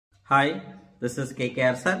Hi, this is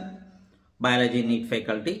KKR sir, Biology NEET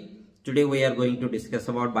faculty. Today we are going to discuss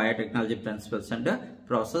about biotechnology principles and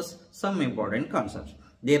process, some important concepts.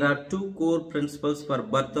 There are two core principles for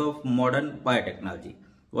birth of modern biotechnology.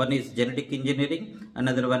 One is genetic engineering,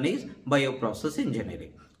 another one is bioprocess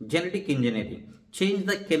engineering. Genetic engineering, change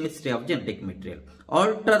the chemistry of genetic material,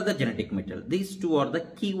 alter the genetic material. These two are the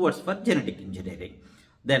keywords for genetic engineering.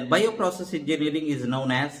 Then bioprocess engineering is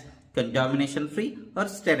known as contamination free or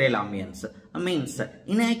sterile ambience, means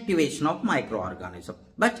inactivation of microorganism,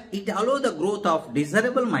 but it allows the growth of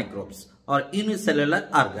desirable microbes or unicellular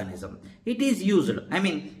organism. It is used,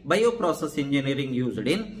 bioprocess engineering used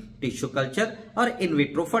in tissue culture or in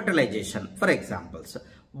vitro fertilization, for examples.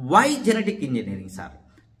 Why genetic engineering, sir?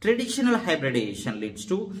 Traditional hybridization leads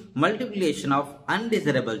to multiplication of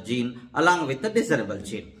undesirable gene along with the desirable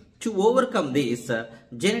gene. To overcome this,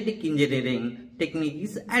 genetic engineering technique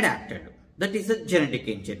is adapted. That is a genetic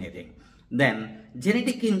engineering. Then,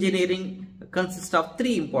 genetic engineering consists of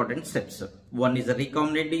three important steps. One is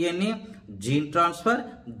recombinant DNA, gene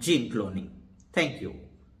transfer, gene cloning. Thank you.